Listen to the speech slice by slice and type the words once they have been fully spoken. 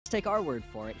Take our word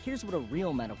for it, here's what a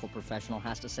real medical professional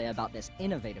has to say about this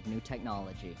innovative new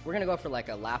technology. We're gonna go for like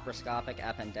a laparoscopic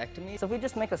appendectomy. So if we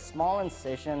just make a small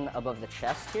incision above the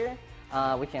chest here,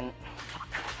 we can...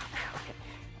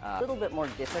 a little bit more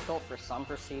difficult for some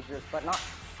procedures, but not...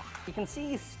 You can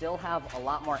see you still have a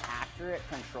lot more accurate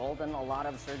control than a lot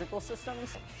of surgical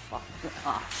systems.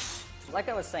 Like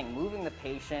I was saying, moving the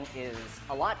patient is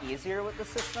a lot easier with the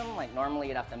system. Like normally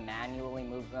you'd have to manually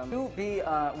move them.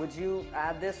 Would you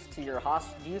add this to your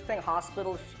hospital? Do you think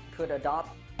hospitals could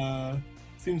adopt?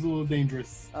 Seems a little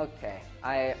dangerous. Okay,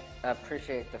 I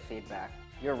appreciate the feedback.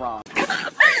 You're wrong.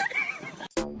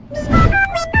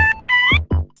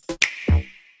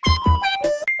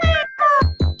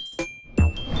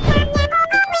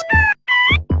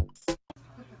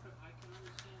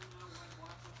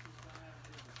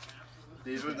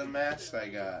 These were the masks I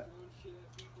got.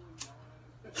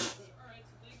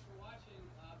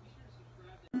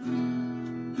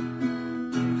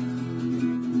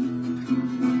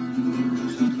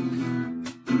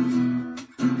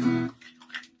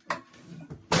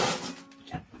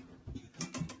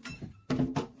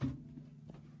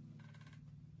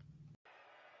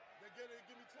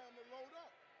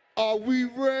 Are we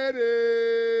ready?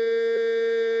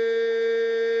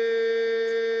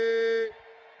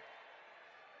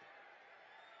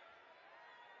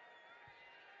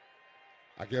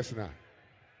 I guess not.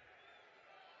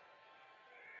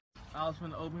 I was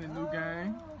finna open a new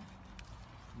game.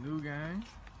 New game.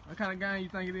 What kind of game you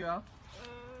think it is? I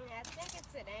think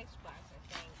it's an Xbox, I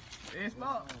think.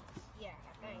 Xbox? Yeah,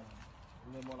 I think.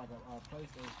 A little more like a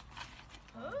PlayStation.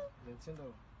 Huh?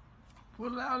 Nintendo.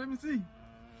 Pull it out, let me see.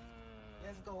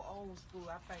 Let's go old school.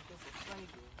 I think it's a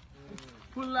Sega.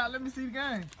 Pull it out, let me see the game.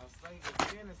 A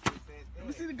Sega Genesis at that. Let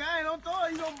me see the game, don't throw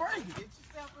it, you gonna break it. Get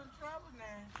yourself in trouble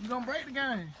now. You gonna break the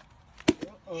game.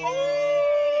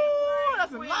 Oh,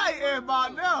 that's a light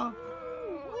Xbox now.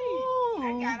 I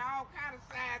got all kind of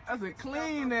sides. That's a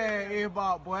clean ass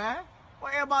Xbox, boy.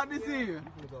 What Xbox this is? You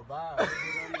can go buy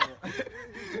it.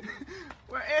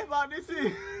 What Xbox this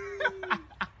is?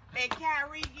 And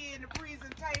Kyrie getting the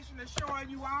presentation of showing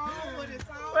you all what it's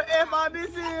all What Xbox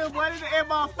this is? What is the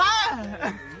Xbox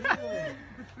 5?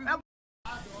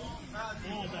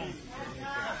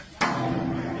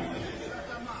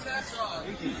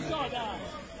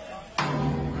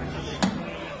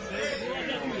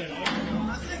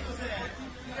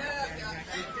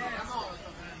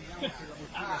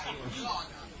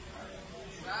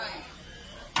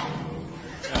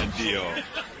 Deal.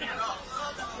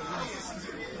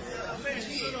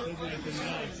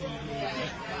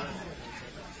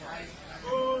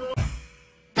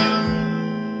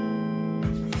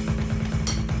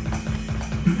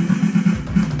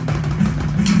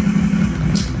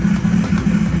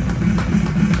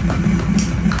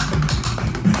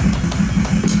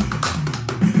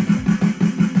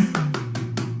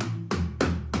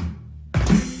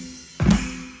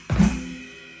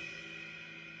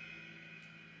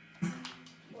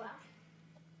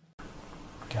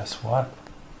 Guess what?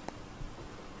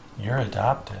 You're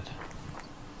adopted.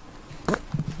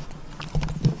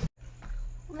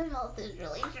 My mouth is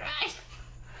really dry.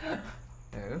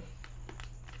 Who?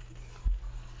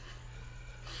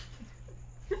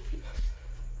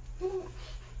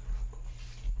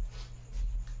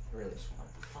 Really smart.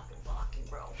 Fucking blocking,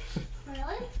 bro.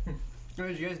 Really? Oh,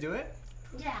 did you guys do it?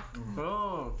 Yeah.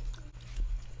 Oh.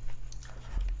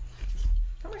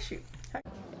 How much shoot?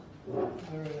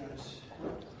 Very nice.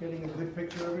 Getting a good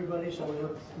picture of everybody so we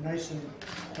look nice and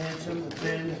handsome and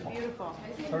thin. Beautiful.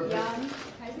 Perfect.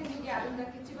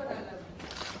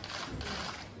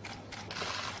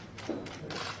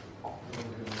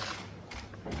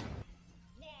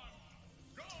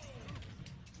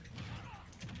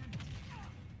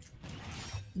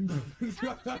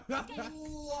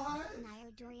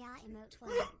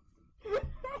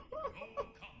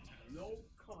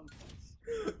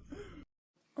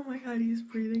 Oh my god, he's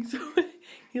breathing so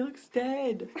he looks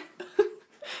dead.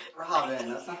 Robin,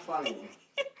 that's not funny.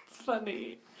 It's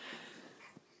funny.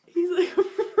 He's like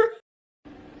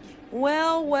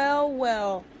Well, well,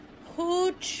 well.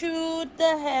 Who chewed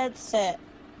the headset?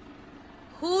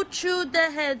 Who chewed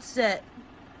the headset?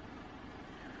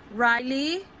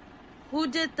 Riley? Who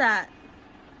did that?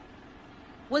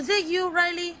 Was it you,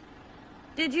 Riley?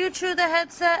 Did you chew the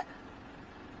headset?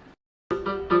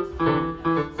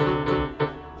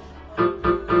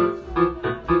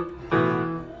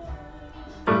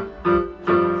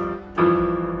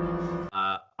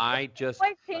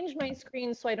 I changed my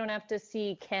screen so I don't have to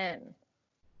see Ken.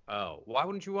 Oh, why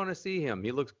wouldn't you want to see him?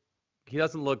 He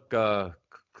doesn't look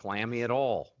clammy at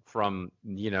all from,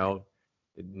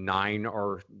 9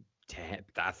 or 10,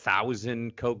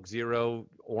 1,000 Coke Zero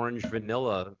orange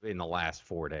vanilla in the last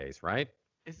 4 days, right?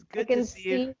 It's I good can to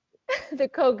see it. the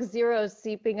Coke Zero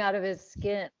seeping out of his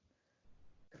skin.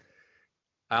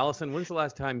 Allison, when's the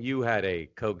last time you had a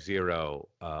Coke Zero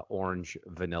orange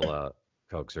vanilla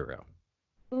Coke Zero?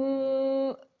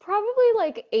 Probably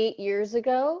like 8 years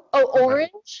ago. Oh,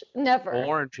 orange? Never.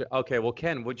 Orange. Okay, well,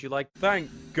 Ken, would you like? Thank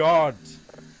God.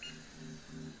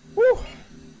 Woo.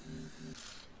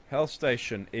 Health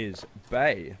station is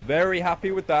bay. Very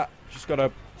happy with that. Just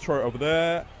gotta throw it over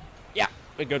there. Yeah,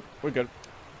 we're good. We're good.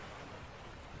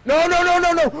 No, no, no,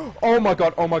 no, no! Oh my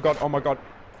God, oh my God, oh my God.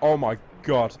 Oh my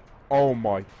God. Oh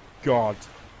my God.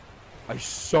 I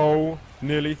so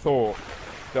nearly thought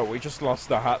that we just lost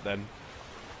the hat then.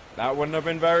 That wouldn't have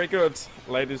been very good,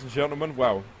 ladies and gentlemen.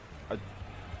 Well,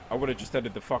 I would have just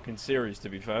ended the fucking series, to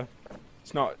be fair.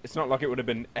 It's not like it would have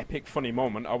been an epic, funny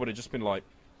moment. I would have just been like,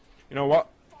 you know what?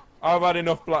 I've had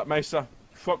enough Black Mesa.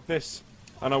 Fuck this.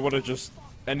 And I would have just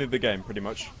ended the game, pretty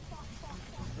much.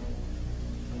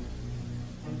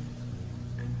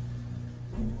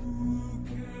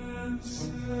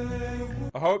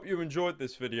 I hope you enjoyed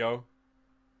this video.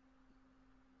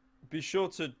 Be sure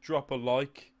to drop a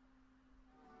like.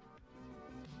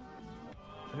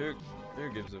 Who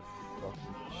gives a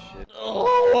fucking shit?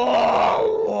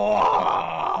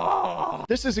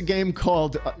 This is a game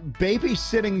called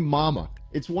Babysitting Mama.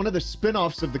 It's one of the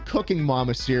spin-offs of the Cooking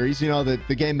Mama series, you know,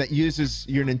 the game that uses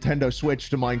your Nintendo Switch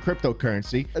to mine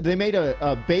cryptocurrency. They made a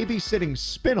babysitting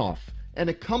spin-off, and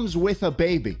it comes with a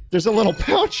baby. There's a little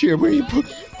pouch here where you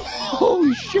put...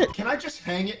 Holy shit. Can I just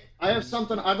hang it? I have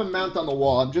something, I have a mount on the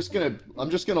wall. I'm just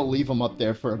gonna leave them up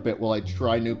there for a bit while I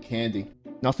try new candy.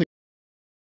 Nothing.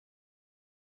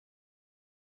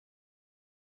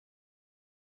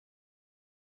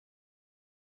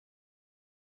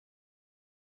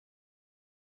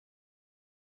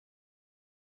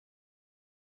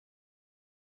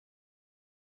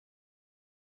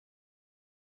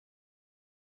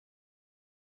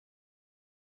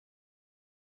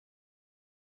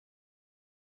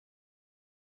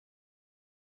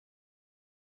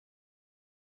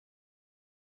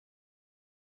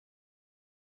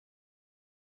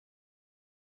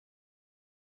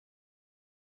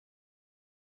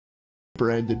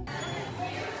 Brandon.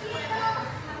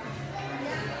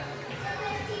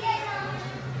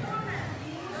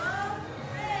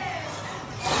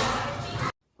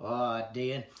 Oh,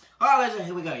 Dan. Oh,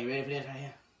 here we go. You ready for this right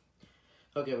here?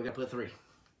 Okay, we're gonna put 3.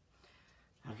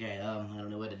 Okay, I don't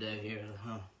know what to do here.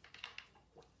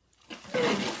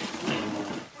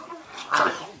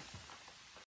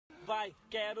 Vai,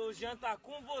 quero jantar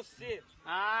com você.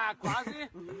 Ah, quase.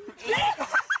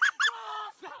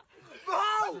 Nossa!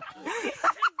 Não!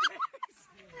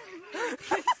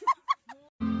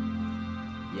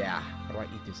 Yeah, how do I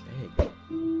eat this egg?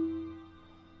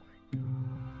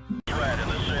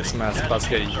 This man's about to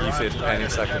get yeeted any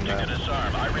second now.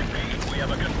 I repeat, we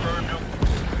have a confirmed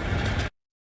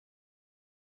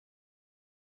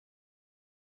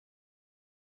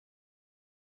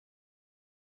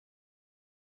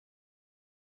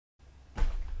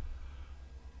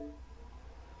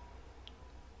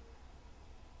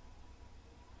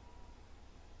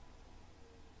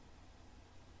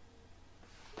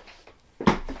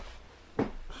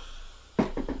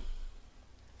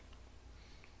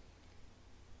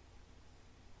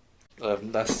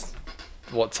That's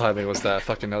what timing was there?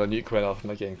 Fucking another nuke went off and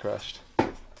my game crashed.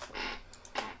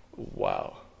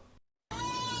 Wow.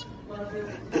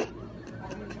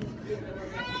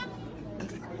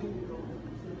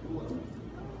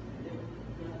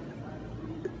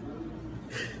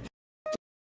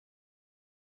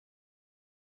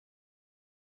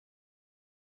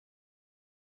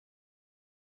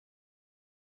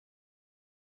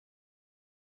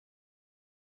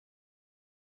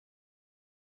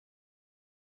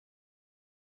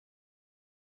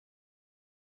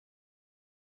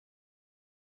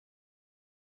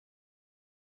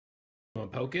 Wanna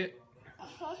poke it?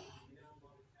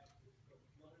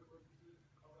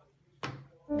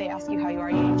 They ask you how you are,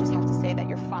 you just have to say that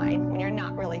you're fine when you're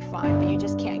not really fine, but you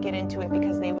just can't get into it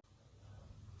because they...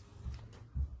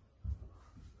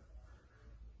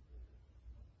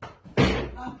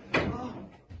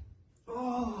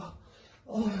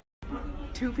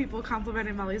 Two people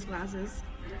complimented Molly's glasses.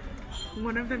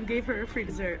 One of them gave her a free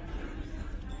dessert.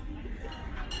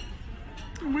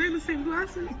 I'm wearing the same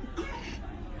glasses.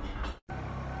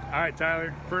 All right,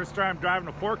 Tyler, first time driving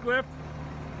a forklift.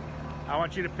 I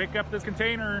want you to pick up this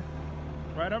container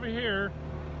right over here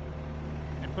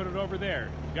and put it over there.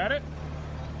 You got it?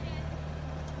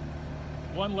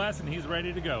 One less and he's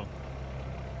ready to go.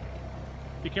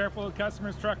 Be careful of the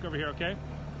customer's truck over here, okay?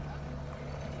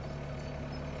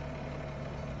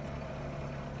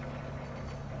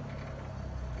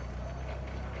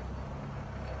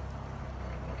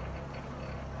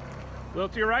 A little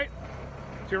to your right.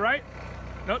 To your right.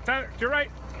 No, Tyler, to your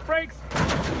right. Brakes.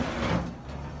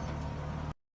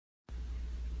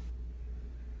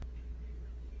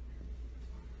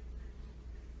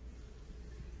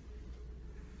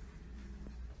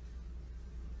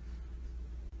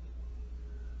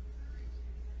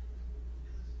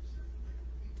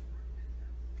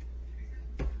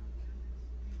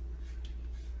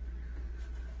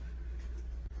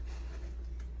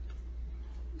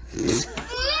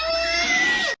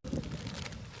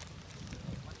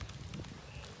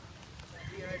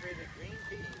 Dehydrated green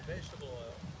tea, vegetable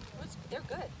oil. They're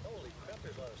good. Holy crap,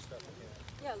 there's a lot of stuff in here.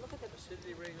 Yeah, look at the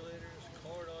Acidity regulators,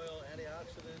 corn oil,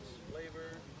 antioxidants,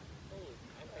 flavor. Holy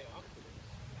antioxidants.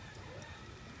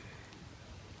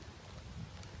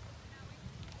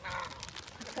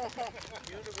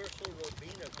 Universal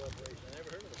Robina Corporation. I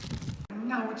never heard of them.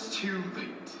 Now it's too late.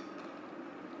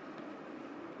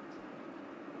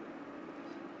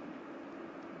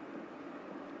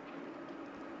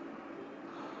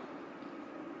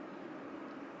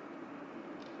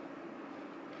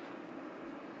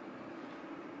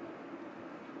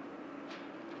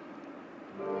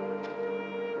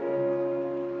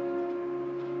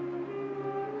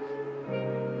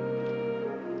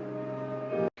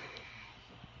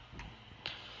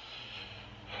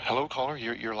 Hello, caller.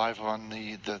 You're live on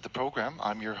the program.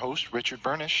 I'm your host, Richard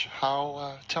Burnish.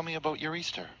 How? Tell me about your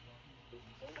Easter.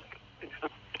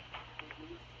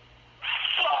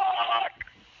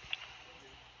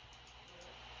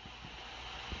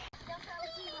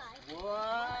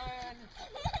 One,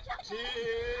 two,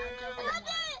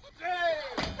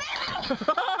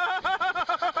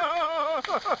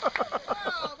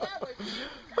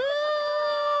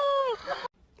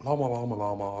 Llama, llama,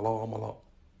 llama, llama, llama.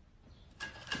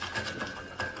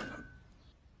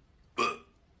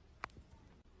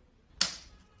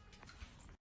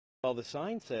 Well, the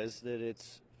sign says that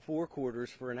it's 4 quarters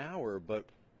for an hour, but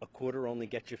a quarter only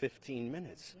gets you 15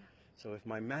 minutes. Yeah. So if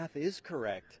my math is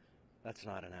correct, that's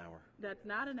not an hour. That's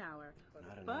not an hour.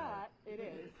 Not an but hour. It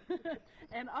is.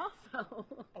 And also...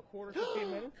 A quarter,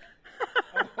 15 minutes?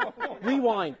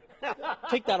 Rewind.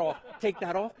 Take that off. Take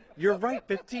that off. You're right.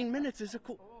 15 minutes is a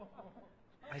cool...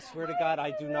 I swear to God,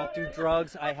 I do not do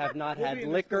drugs. I have not had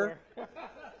liquor.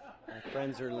 My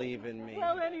friends are leaving me.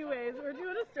 Well, anyways, we're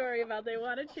doing a story about they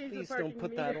want to change Please the parking don't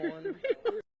put that meter. on.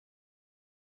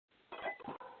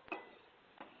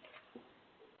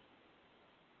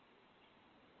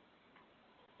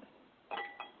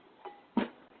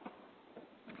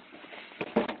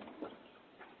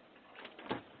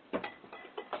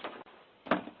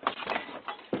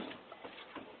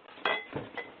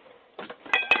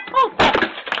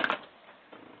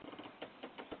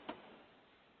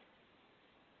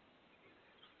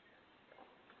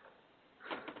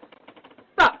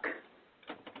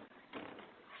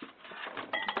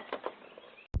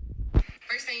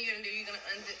 First thing you're gonna do, you're gonna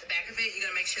unzip the back of it. You're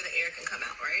gonna make sure the air can come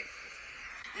out, right?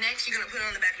 Next, you're gonna put it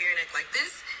on the back of your neck like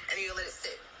this, and then you're gonna let it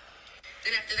sit.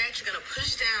 Then after that, you're gonna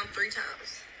push down 3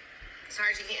 times, as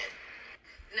hard as you can.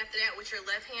 Then after that, with your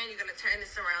left hand, you're gonna turn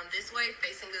this around this way,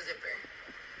 facing the zipper.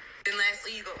 Then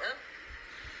lastly, you go up,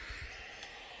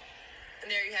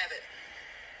 and there you have it.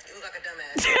 You look like a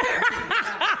dumbass.